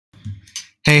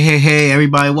Hey,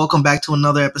 everybody. Welcome back to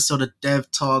another episode of Dev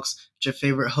Talks. It's your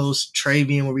favorite host,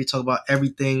 Travian, where we talk about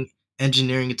everything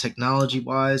engineering and technology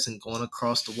wise and going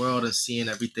across the world and seeing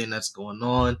everything that's going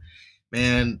on.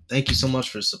 Man, thank you so much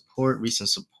for recent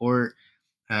support.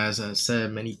 As I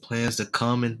said, many plans to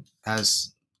come, and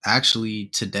as actually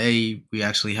today we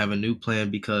actually have a new plan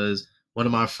because one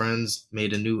of my friends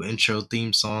made a new intro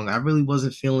theme song. I really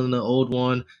wasn't feeling the old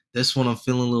one. This one I'm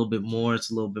feeling a little bit more.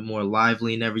 It's a little bit more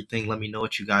lively and everything. Let me know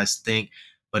what you guys think.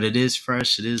 But it is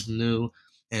fresh, it is new,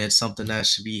 and it's something that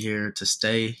should be here to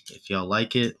stay. If y'all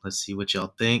like it, let's see what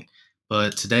y'all think.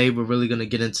 But today we're really gonna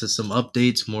get into some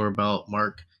updates, more about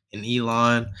Mark and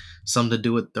Elon, some to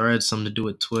do with Threads, some to do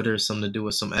with Twitter, some to do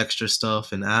with some extra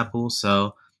stuff in Apple.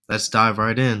 So let's dive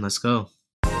right in. Let's go.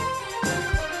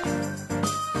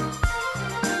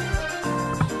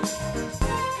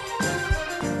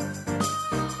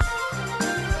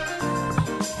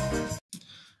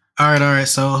 All right.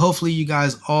 So hopefully you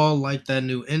guys all like that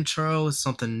new intro. It's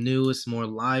something new. It's more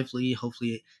lively.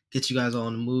 Hopefully it gets you guys all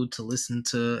in the mood to listen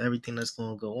to everything that's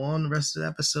going to go on the rest of the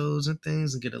episodes and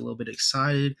things and get a little bit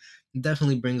excited. It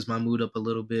definitely brings my mood up a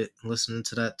little bit listening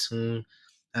to that tune.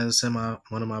 As I said,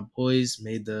 one of my boys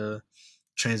made the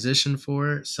transition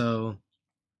for it. So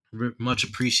much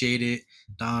appreciated.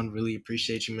 Don, really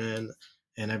appreciate you, man,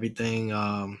 and everything.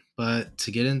 But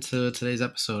to get into today's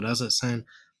episode, as I was saying,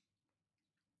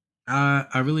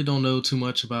 I really don't know too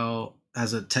much about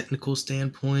as a technical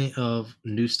standpoint of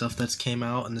new stuff that's came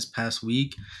out in this past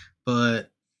week, but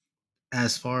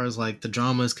as far as like the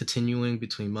drama is continuing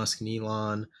between Musk and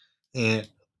Elon, and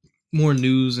more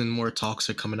news and more talks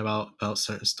are coming about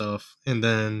certain stuff, and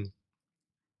then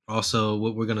also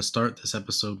what we're gonna start this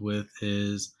episode with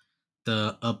is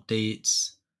the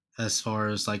updates as far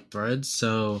as like Threads.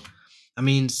 So I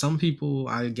mean, some people,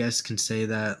 I guess, can say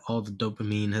that all the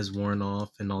dopamine has worn off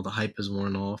and all the hype has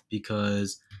worn off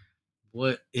because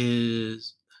what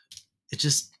is it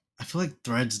just I feel like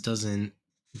Threads didn't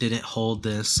hold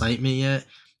the excitement yet.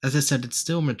 As I said, it's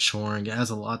still maturing. It has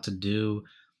a lot to do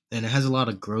and it has a lot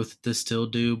of growth to still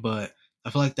do, but I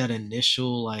feel like that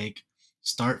initial like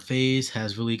start phase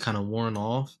has really kind of worn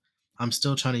off. I'm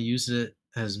still trying to use it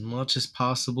as much as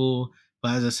possible,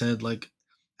 but as I said, like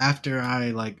after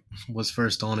I like was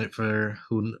first on it for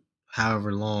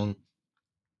however long,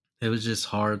 it was just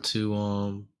hard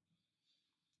to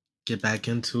get back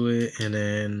into it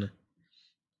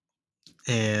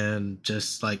and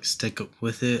just like stick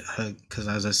with it because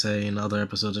as I say in other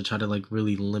episodes, I try to like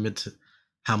really limit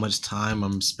how much time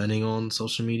I'm spending on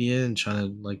social media and trying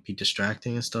to like be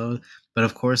distracting and stuff. But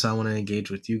of course I want to engage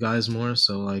with you guys more,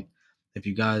 so like if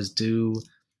you guys do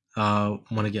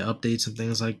want to get updates and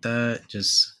things like that,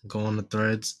 just go on the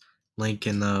Threads link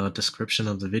in the description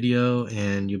of the video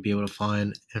and you'll be able to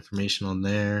find information on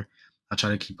there. I try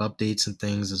to keep updates and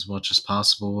things as much as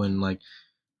possible and like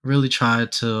really try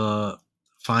to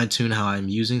fine tune how I'm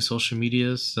using social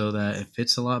media so that it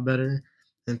fits a lot better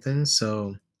and things.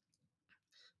 So,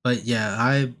 but yeah,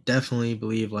 I definitely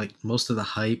believe like most of the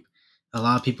hype, a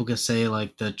lot of people can say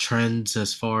like the trends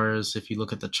as far as if you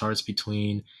look at the charts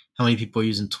between how many people are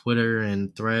using Twitter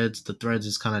and Threads, the Threads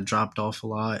has kind of dropped off a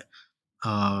lot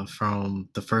from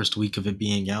the first week of it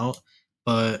being out.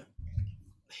 But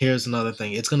here's another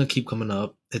thing. It's gonna keep coming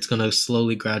up. It's gonna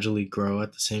slowly, gradually grow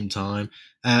at the same time.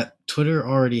 At Twitter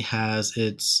already has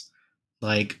its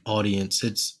like audience.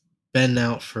 It's been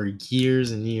out for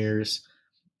years and years,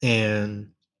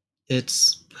 and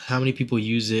it's how many people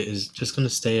use it is just gonna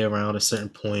stay around a certain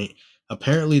point.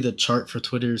 Apparently, the chart for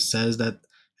Twitter says that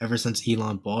ever since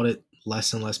Elon bought it,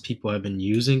 less and less people have been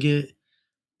using it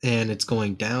and it's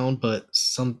going down, but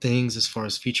some things as far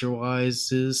as feature wise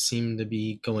seem to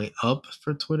be going up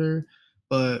for Twitter.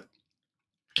 But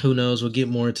who knows? We'll get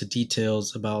more into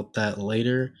details about that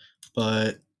later.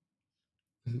 But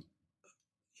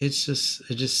it's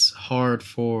just hard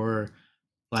for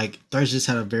like Threads just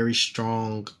had a very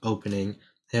strong opening.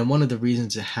 And one of the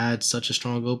reasons it had such a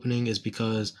strong opening is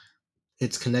because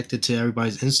it's connected to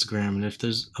everybody's Instagram. And if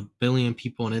there's a billion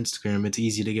people on Instagram, it's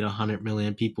easy to get 100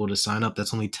 million people to sign up.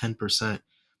 That's only 10%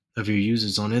 of your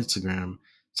users on Instagram.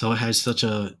 So it has such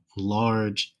a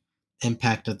large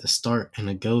impact at the start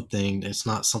and a go thing. It's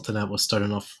not something that was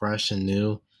starting off fresh and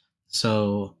new.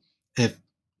 So if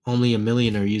only a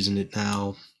million are using it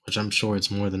now, which I'm sure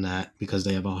it's more than that because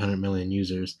they have 100 million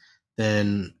users,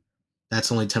 then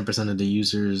that's only 10% of the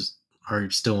users are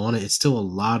still on it. It's still a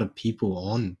lot of people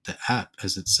on the app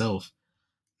as itself.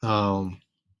 Um,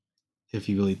 if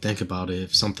you really think about it,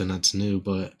 if something that's new,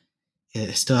 but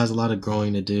it still has a lot of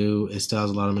growing to do. It still has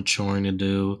a lot of maturing to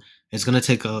do. It's going to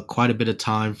take quite a bit of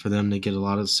time for them to get a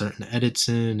lot of certain edits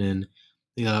in and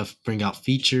bring out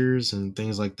features and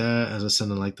things like that. As I said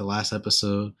in like the last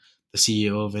episode, the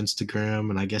CEO of Instagram,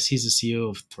 and I guess he's the CEO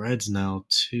of Threads now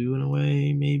too, in a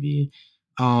way, maybe.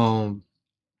 Um,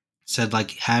 Said like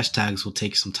hashtags will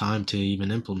take some time to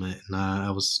even implement, and I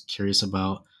was curious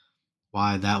about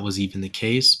why that was even the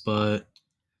case, but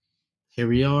here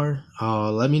we are.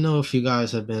 Let me know if you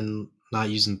guys have been not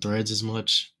using Threads as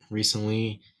much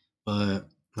recently, but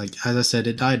like as I said,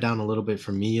 it died down a little bit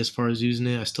for me as far as using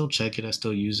it. I still check it. I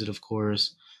still use it, of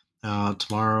course.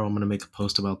 Tomorrow I'm gonna make a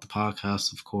post about the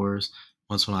podcast, of course.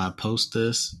 Once when I post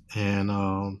this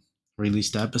and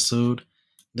release the episode,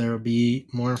 there will be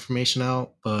more information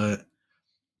out. But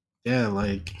yeah,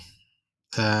 like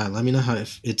let me know how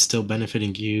if it's still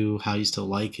benefiting you, how you still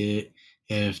like it,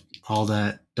 if all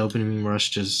that dopamine rush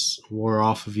just wore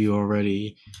off of you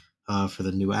already for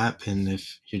the new app, and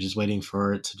if you're just waiting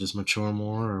for it to just mature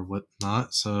more or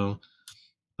whatnot. So,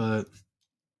 but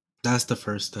that's the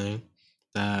first thing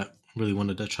that I really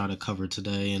wanted to try to cover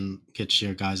today and get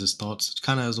your guys' thoughts,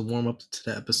 kind of as a warm up to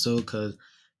the episode, because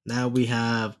now we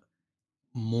have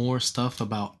more stuff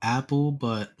about Apple,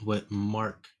 but what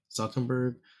Mark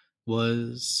Zuckerberg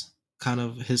was kind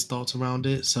of his thoughts around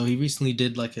it. So he recently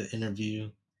did like an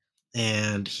interview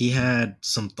and he had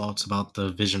some thoughts about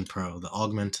the Vision Pro,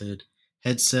 the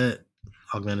headset,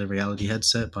 augmented reality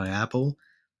headset by Apple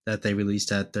that they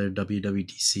released at their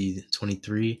WWDC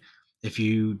 23. If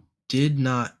you did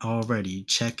not already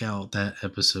check out that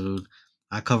episode,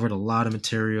 I covered a lot of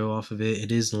material off of it.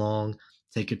 It is long.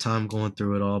 Take your time going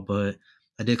through it all, but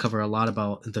I did cover a lot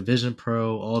about the Vision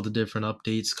Pro, all the different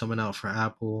updates coming out for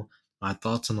Apple, my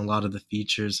thoughts on a lot of the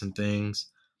features and things.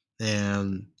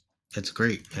 And it's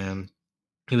great, man.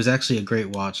 It was actually a great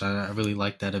watch. I really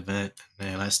liked that event,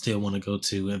 and I still want to go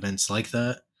to events like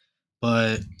that.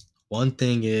 But one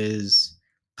thing is,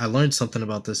 I learned something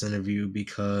about this interview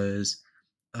because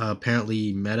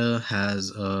apparently Meta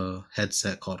has a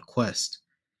headset called Quest,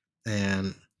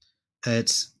 and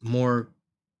it's more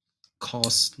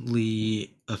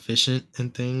costly efficient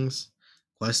and things.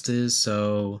 Quest is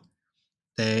so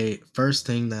they first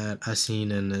thing that I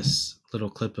seen in this little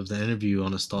clip of the interview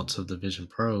on his thoughts of the Vision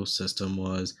Pro system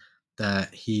was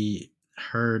that he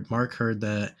heard Mark heard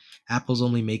that Apple's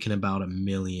only making about 1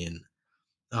 million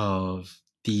of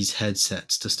these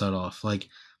headsets to start off. Like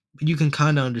you can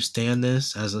kind of understand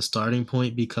this as a starting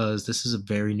point because this is a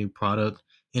very new product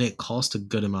and it costs a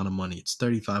good amount of money. It's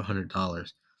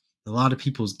 $3,500. A lot of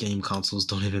people's game consoles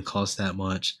don't even cost that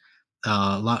much.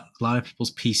 A lot of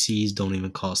people's PCs don't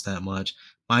even cost that much.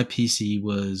 My PC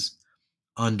was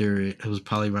under it. It was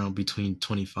probably around between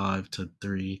 25 to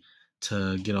 3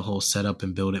 to get a whole setup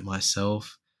and build it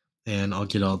myself. And I'll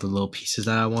get all the little pieces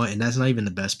that I want. And that's not even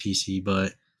the best PC,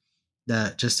 but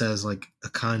that just as like a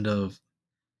kind of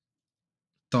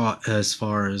thought as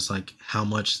far as like how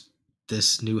much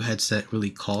this new headset really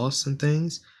costs and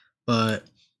things. But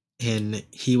and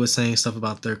he was saying stuff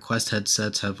about their Quest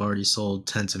headsets have already sold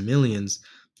tens of millions.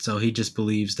 So he just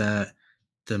believes that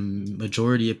the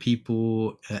majority of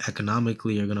people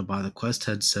economically are going to buy the Quest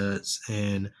headsets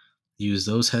and use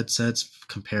those headsets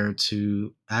compared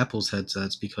to Apple's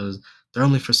headsets because they're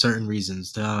only for certain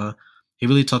reasons. He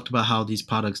really talked about how these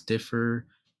products differ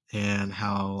and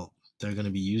how they're going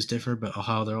to be used different, but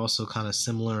how they're also kind of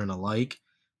similar and alike.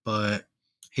 But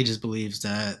he just believes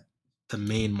that the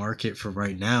main market for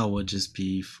right now would just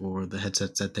be for the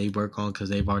headsets that they work on because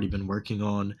they've already been working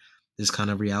on this kind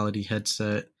of reality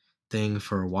headset thing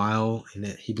for a while, and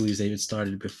that he believes they've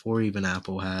started before even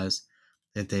Apple has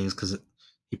and things because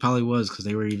he probably was because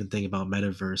they were even thinking about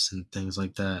metaverse and things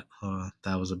like that.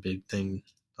 That was a big thing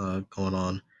going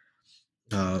on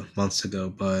months ago,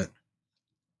 but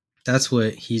that's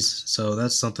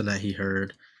something that he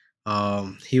heard.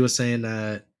 He was saying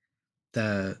that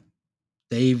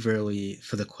they've really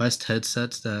for the Quest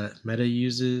headsets that Meta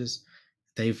uses,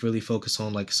 they've really focused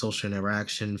on like social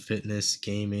interaction, fitness,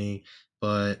 gaming.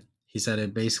 But he said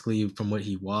it basically from what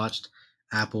he watched,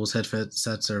 Apple's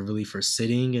headsets are really for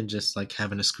sitting and just like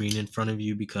having a screen in front of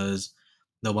you because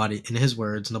nobody, in his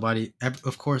words,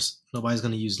 of course, nobody's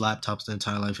going to use laptops their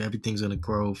entire life. Everything's going to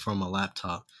grow from a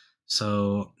laptop.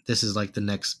 So this is like the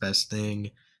next best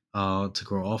thing to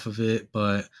grow off of it.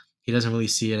 But he doesn't really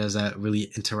see it as that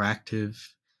really interactive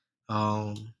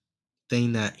um,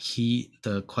 thing that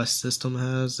the Quest system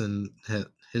has and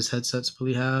his headsets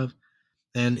really have.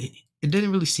 And it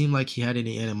didn't really seem like he had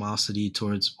any animosity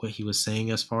towards what he was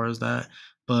saying as far as that.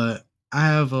 But I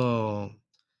have a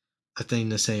thing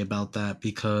to say about that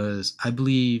because I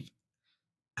believe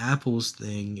Apple's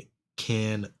thing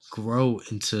can grow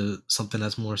into something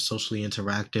that's more socially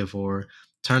interactive or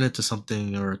turn it to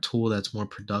something or a tool that's more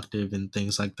productive and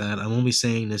things like that. I'm only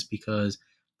saying this because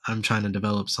I'm trying to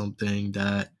develop something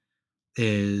that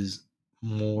is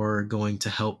more going to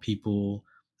help people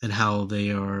and how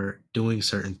they are doing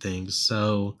certain things.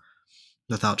 So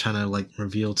without trying to like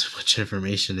reveal too much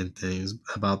information and things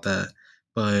about that.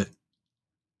 But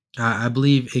I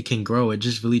believe it can grow. It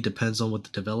just really depends on what the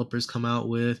developers come out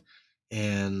with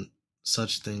and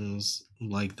such things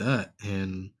like that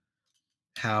and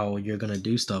how you're gonna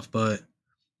do stuff. But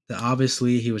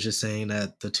obviously he was just saying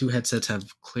that the two headsets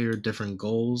have clear different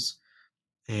goals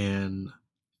and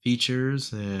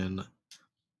features and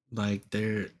like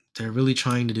they're really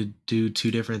trying to do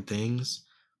two different things.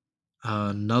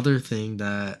 Another thing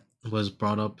that was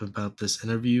brought up about this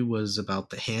interview was about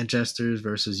the hand gestures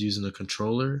versus using a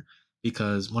controller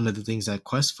because one of the things that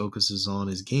Quest focuses on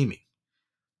is gaming.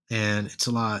 And it's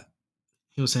a lot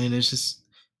he was saying it's just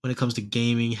when it comes to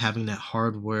gaming, having that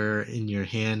hardware in your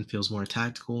hand feels more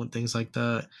tactical and things like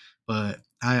that. But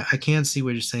I can see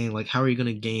what you're saying. Like, how are you going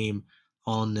to game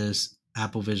on this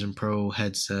Apple Vision Pro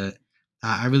headset?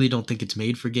 I really don't think it's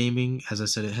made for gaming. As I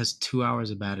said, it has 2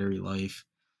 hours of battery life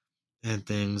and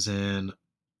things, and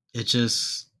it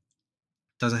just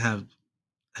doesn't have.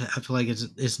 I feel like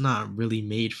it's not really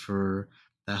made for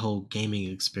that whole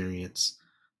gaming experience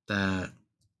that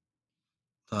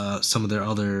some of their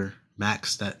other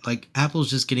Macs that like Apple's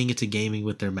just getting into gaming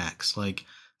with their Macs. Like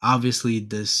obviously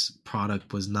this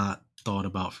product was not thought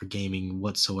about for gaming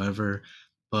whatsoever,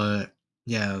 but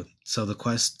yeah, so the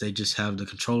Quest they just have the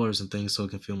controllers and things so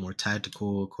it can feel more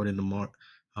tactical according to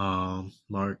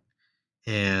Mark,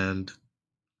 and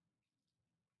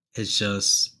it's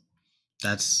just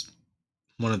that's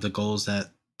one of the goals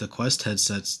that the Quest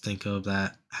headsets think of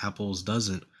that Apple's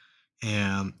doesn't.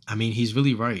 And I mean, he's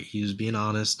really right. He was being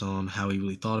honest on how he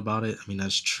really thought about it. I mean,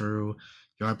 that's true.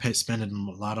 You are spending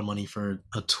a lot of money for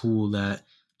a tool that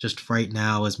just right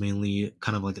now is mainly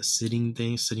kind of like a sitting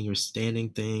thing, sitting or standing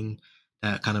thing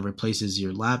that kind of replaces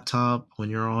your laptop when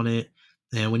you're on it.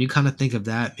 And when you kind of think of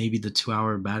that, maybe the 2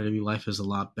 hour battery life is a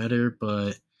lot better.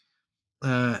 But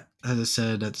as I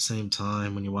said, at the same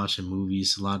time, when you're watching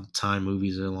movies, a lot of time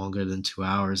movies are longer than 2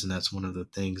 hours, and that's one of the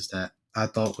things that I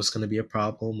thought was going to be a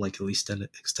problem. Like at least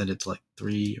extend it to like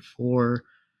 3 or 4,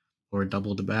 or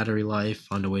double the battery life.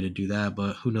 Find a way to do that,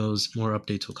 but who knows? More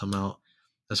updates will come out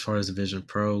as far as the Vision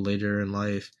Pro later in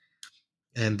life,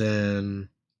 and then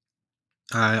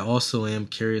I also am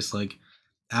curious, like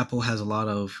Apple has a lot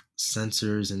of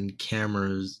sensors and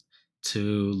cameras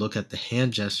to look at the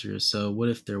hand gestures. So what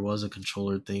if there was a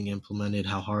controller thing implemented?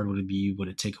 How hard would it be? Would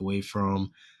it take away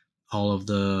from all of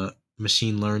the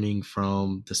machine learning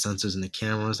from the sensors and the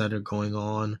cameras that are going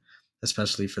on,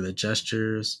 especially for the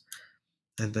gestures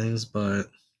and things? But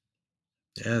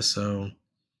yeah, so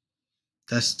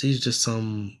that's these just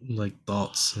some like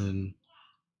thoughts and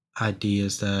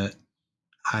ideas that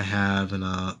I have and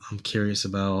I'm curious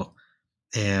about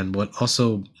and what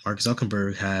also Mark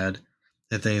Zuckerberg had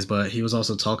and things, but he was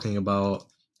also talking about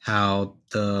how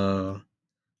the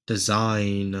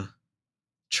design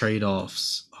trade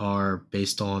offs are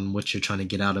based on what you're trying to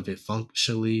get out of it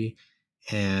functionally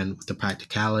and the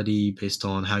practicality based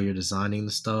on how you're designing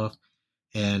the stuff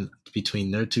and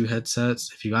between their two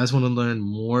headsets. If you guys want to learn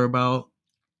more about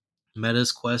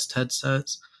Meta's Quest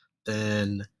headsets,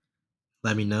 then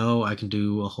let me know. I can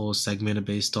do a whole segment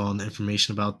based on the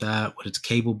information about that, what it's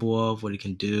capable of, what it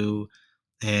can do,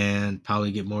 and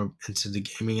probably get more into the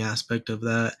gaming aspect of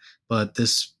that. But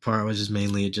this part was just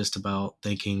mainly just about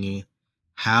thinking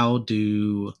how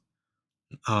do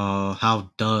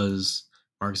how does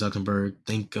Mark Zuckerberg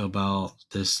think about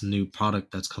this new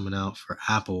product that's coming out for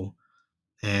Apple?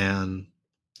 And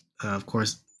of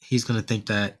course, he's going to think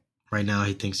that right now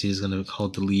he thinks he's going to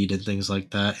hold the lead and things like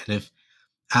that. And if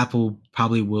Apple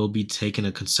probably will be taking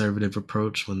a conservative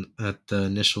approach when at the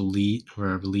initial lead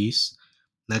or release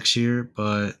next year,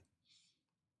 but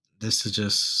this is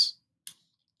just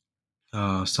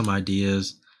some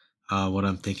ideas, what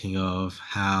I'm thinking of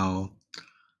how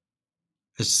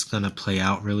it's gonna play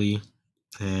out really,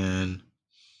 and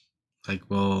like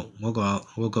we'll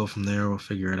go from there. We'll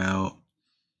figure it out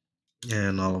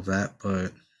and all of that.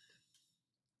 But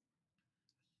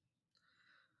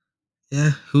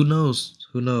yeah, who knows?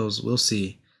 Who knows? We'll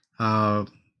see. Uh,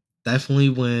 definitely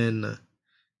when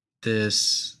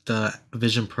the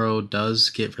Vision Pro does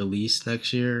get released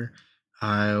next year,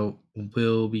 I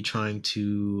will be trying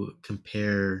to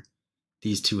compare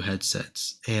these two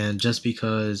headsets. And just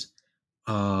because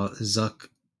Zuck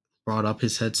brought up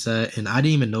his headset and I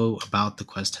didn't even know about the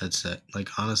Quest headset.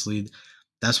 Like honestly,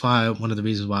 that's why one of the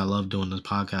reasons why I love doing this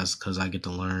podcast because I get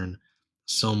to learn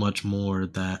so much more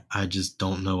that I just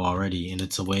don't know already. And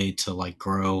it's a way to like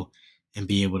grow and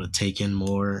be able to take in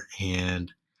more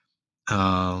and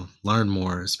learn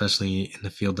more, especially in the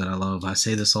field that I love. I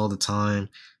say this all the time,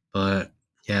 but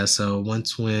yeah, so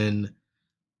once when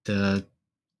the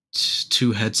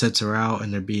two headsets are out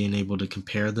and they're being able to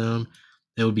compare them,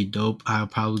 it would be dope. I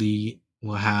probably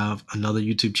will have another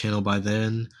YouTube channel by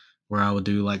then where I will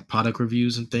do like product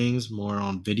reviews and things more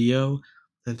on video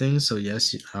and things. So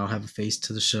yes, I'll have a face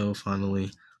to the show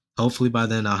finally. Hopefully by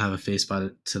then I'll have a face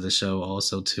to the show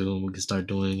also too, and we can start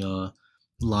doing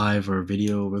live or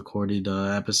video recorded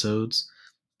episodes.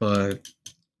 But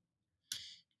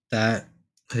that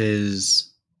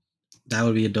is that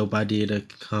would be a dope idea to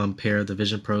compare the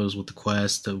Vision Pros with the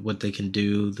Quest, what they can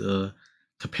do, the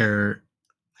compare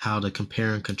how to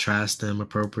compare and contrast them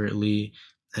appropriately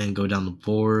and go down the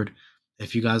board.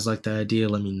 If you guys like the idea,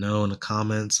 let me know in the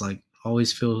comments. Like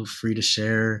always feel free to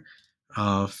share.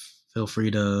 Feel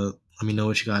free to let me know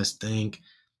what you guys think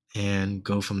and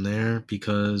go from there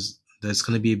because that's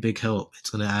going to be a big help. It's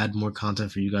going to add more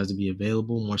content for you guys to be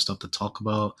available, more stuff to talk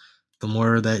about. The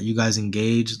more that you guys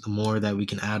engage, the more that we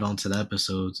can add on to the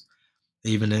episodes.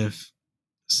 Even if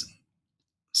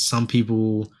some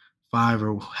people, five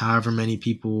or however many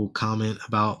people comment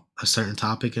about a certain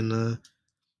topic in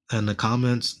the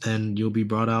comments, then you'll be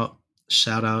brought out,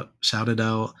 shouted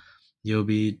out. You'll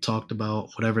be talked about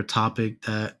whatever topic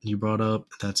that you brought up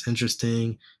that's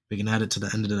interesting. We can add it to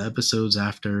the end of the episodes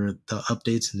after the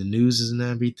updates and the news and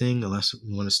everything. Unless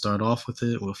we want to start off with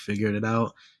it, we'll figure it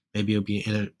out. Maybe it'll be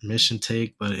an intermission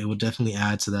take, but it will definitely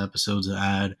add to the episodes. It'll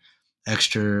add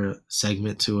extra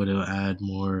segment to it. It'll add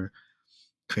more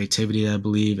creativity, I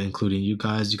believe, including you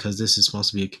guys, because this is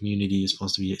supposed to be a community. It's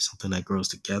supposed to be something that grows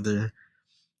together.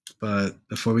 But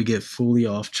before we get fully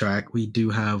off track, we do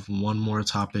have one more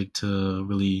topic to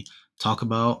really talk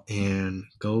about and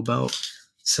go about.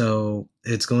 So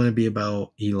it's going to be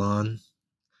about Elon.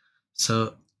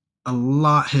 So a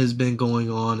lot has been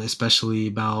going on, especially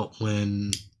about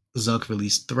when Zuck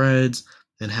released Threads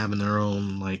and having their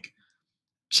own like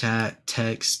chat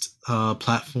text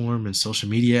platform and social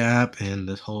media app and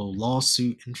the whole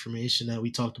lawsuit information that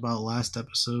we talked about last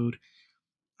episode.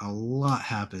 A lot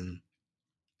happened.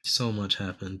 So much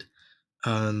happened.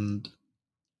 And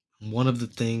one of the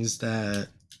things that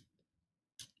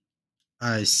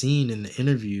I seen in the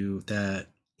interview that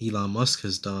Elon Musk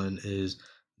has done is,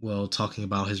 well, talking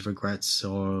about his regrets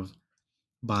of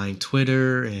buying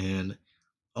Twitter and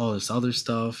all this other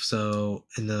stuff. So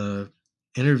in the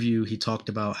interview, he talked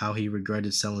about how he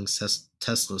regretted selling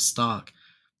Tesla stock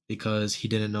because he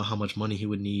didn't know how much money he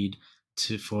would need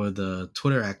to for the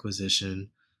Twitter acquisition,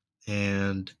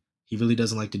 and he really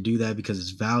doesn't like to do that because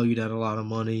it's valued at a lot of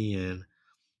money and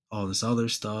all this other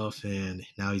stuff, and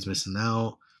now he's missing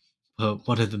out. But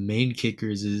one of the main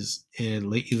kickers is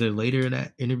either later in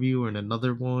that interview or in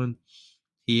another one,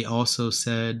 he also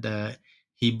said that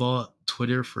he bought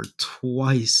Twitter for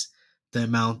twice the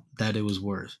amount that it was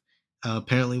worth.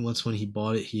 Apparently, once when he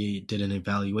bought it, he did an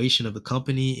evaluation of the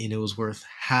company and it was worth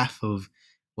half of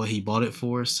what he bought it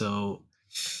for. So,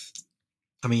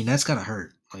 I mean, that's gotta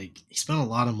hurt. Like, he spent a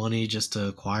lot of money just to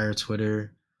acquire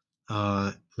Twitter,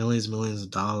 millions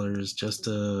of dollars just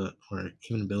to, or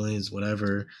even billions,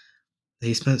 whatever.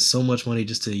 They spent so much money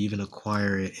just to even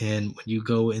acquire it. And when you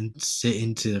go and sit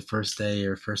into the first day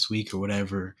or first week or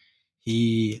whatever,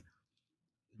 he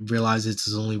realizes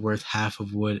it's only worth half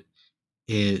of what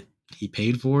it he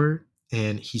paid for,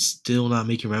 and he's still not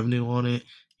making revenue on it.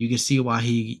 You can see why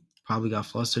he probably got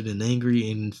flustered and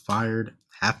angry and fired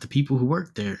half the people who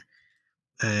worked there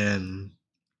and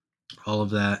all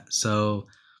of that. So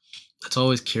it's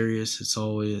always curious. It's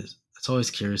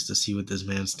always curious to see what this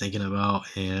man's thinking about,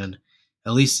 and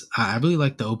at least I really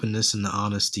like the openness and the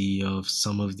honesty of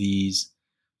some of these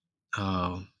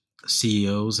uh,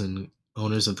 CEOs and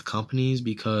owners of the companies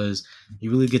because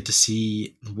you really get to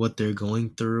see what they're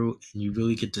going through, and you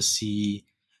really get to see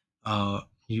uh,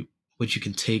 you what you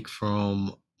can take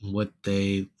from what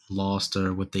they lost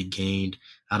or what they gained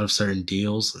out of certain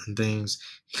deals and things.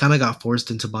 He kind of got forced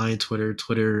into buying Twitter.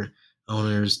 Twitter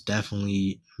owners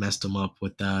definitely messed him up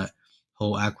with that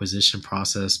whole acquisition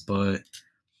process, but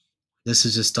this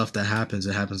is just stuff that happens.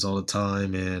 It happens all the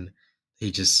time, and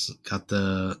he just got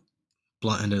the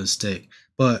blunt end of the stick.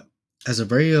 But as a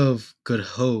ray of good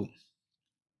hope,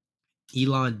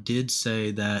 Elon did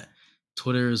say that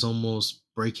Twitter is almost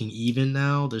breaking even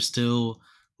now. They're still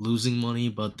losing money,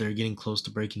 but they're getting close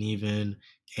to breaking even.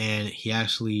 And he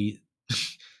actually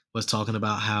was talking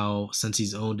about how since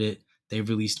he's owned it, they've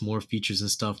released more features and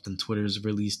stuff than Twitter's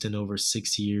released in over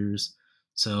 6 years.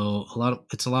 So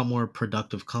it's a lot more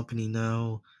productive company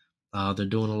now. They're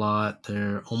doing a lot.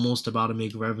 They're almost about to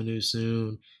make revenue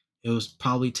soon. It was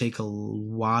probably take a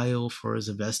while for his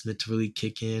investment to really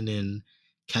kick in and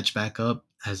catch back up.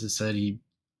 As I said, he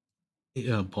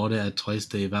bought it at twice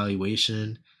the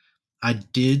evaluation. I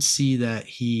did see that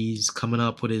he's coming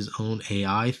up with his own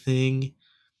AI thing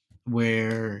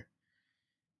where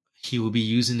he will be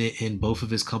using it in both of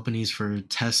his companies for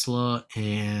Tesla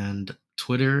and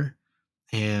Twitter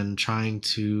and trying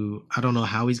to, I don't know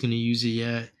how he's going to use it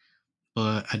yet,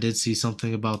 but I did see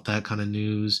something about that kind of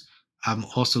news. I'm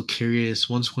also curious,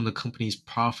 once when the company's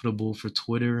profitable for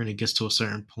Twitter and it gets to a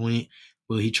certain point,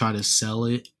 will he try to sell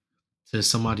it to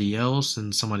somebody else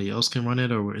and somebody else can run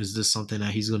it, or is this something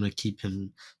that he's going to keep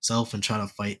himself and try to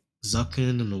fight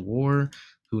Zuckin in the war?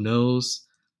 Who knows?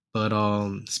 But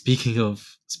speaking of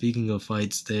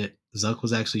fights, that Zuck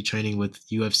was actually training with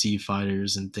UFC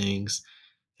fighters and things,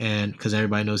 and because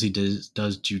everybody knows he does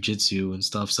jujitsu and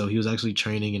stuff, so he was actually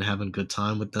training and having a good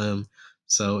time with them.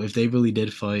 So if they really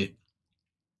did fight,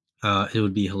 it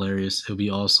would be hilarious. It would be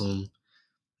awesome.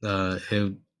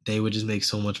 They would just make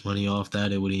so much money off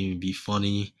that it wouldn't even be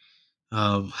funny.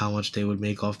 How much they would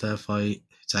make off that fight.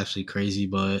 It's actually crazy,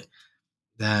 but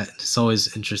that it's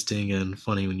always interesting and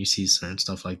funny when you see certain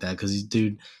stuff like that because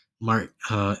dude, Mark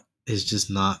is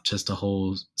just not just a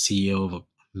whole CEO of a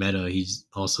Meta. He's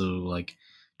also like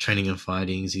training and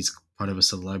fighting. He's part of a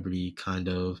celebrity kind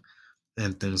of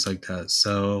and things like that.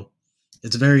 So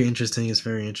it's very interesting. It's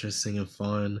very interesting and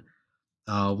fun.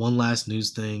 One last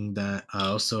news thing that I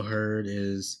also heard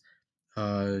is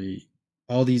uh,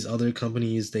 all these other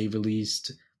companies they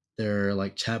released their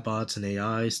like chatbots and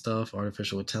AI stuff,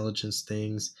 artificial intelligence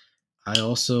things. I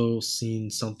also seen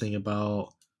something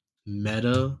about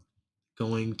Meta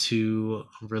going to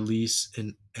release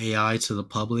an AI to the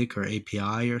public or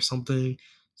API or something.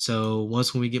 So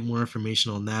once when we get more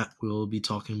information on that, we'll be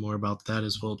talking more about that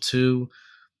as well too,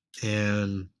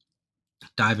 and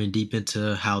diving deep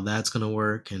into how that's going to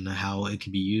work and how it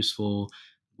can be useful.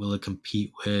 Will it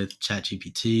compete with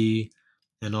ChatGPT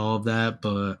and all of that?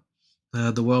 But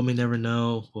the world may never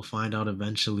know. We'll find out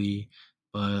eventually.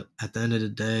 But at the end of the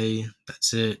day,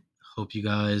 that's it. Hope you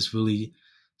guys really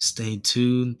stayed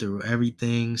tuned through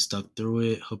everything, stuck through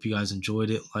it. Hope you guys enjoyed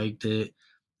it, liked it.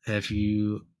 If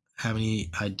you have any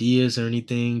ideas or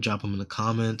anything, drop them in the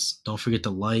comments. Don't forget to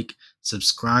like,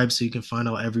 subscribe so you can find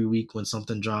out every week when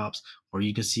something drops, or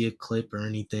you can see a clip or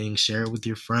anything. Share it with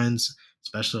your friends,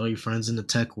 especially all your friends in the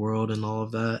tech world and all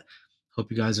of that.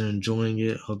 Hope you guys are enjoying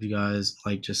it. Hope you guys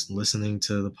like just listening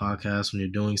to the podcast when you're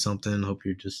doing something. Hope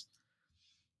you're just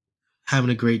having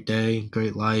a great day,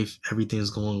 great life. Everything's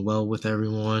going well with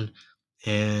everyone.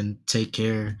 And take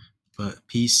care. But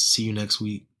peace. See you next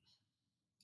week.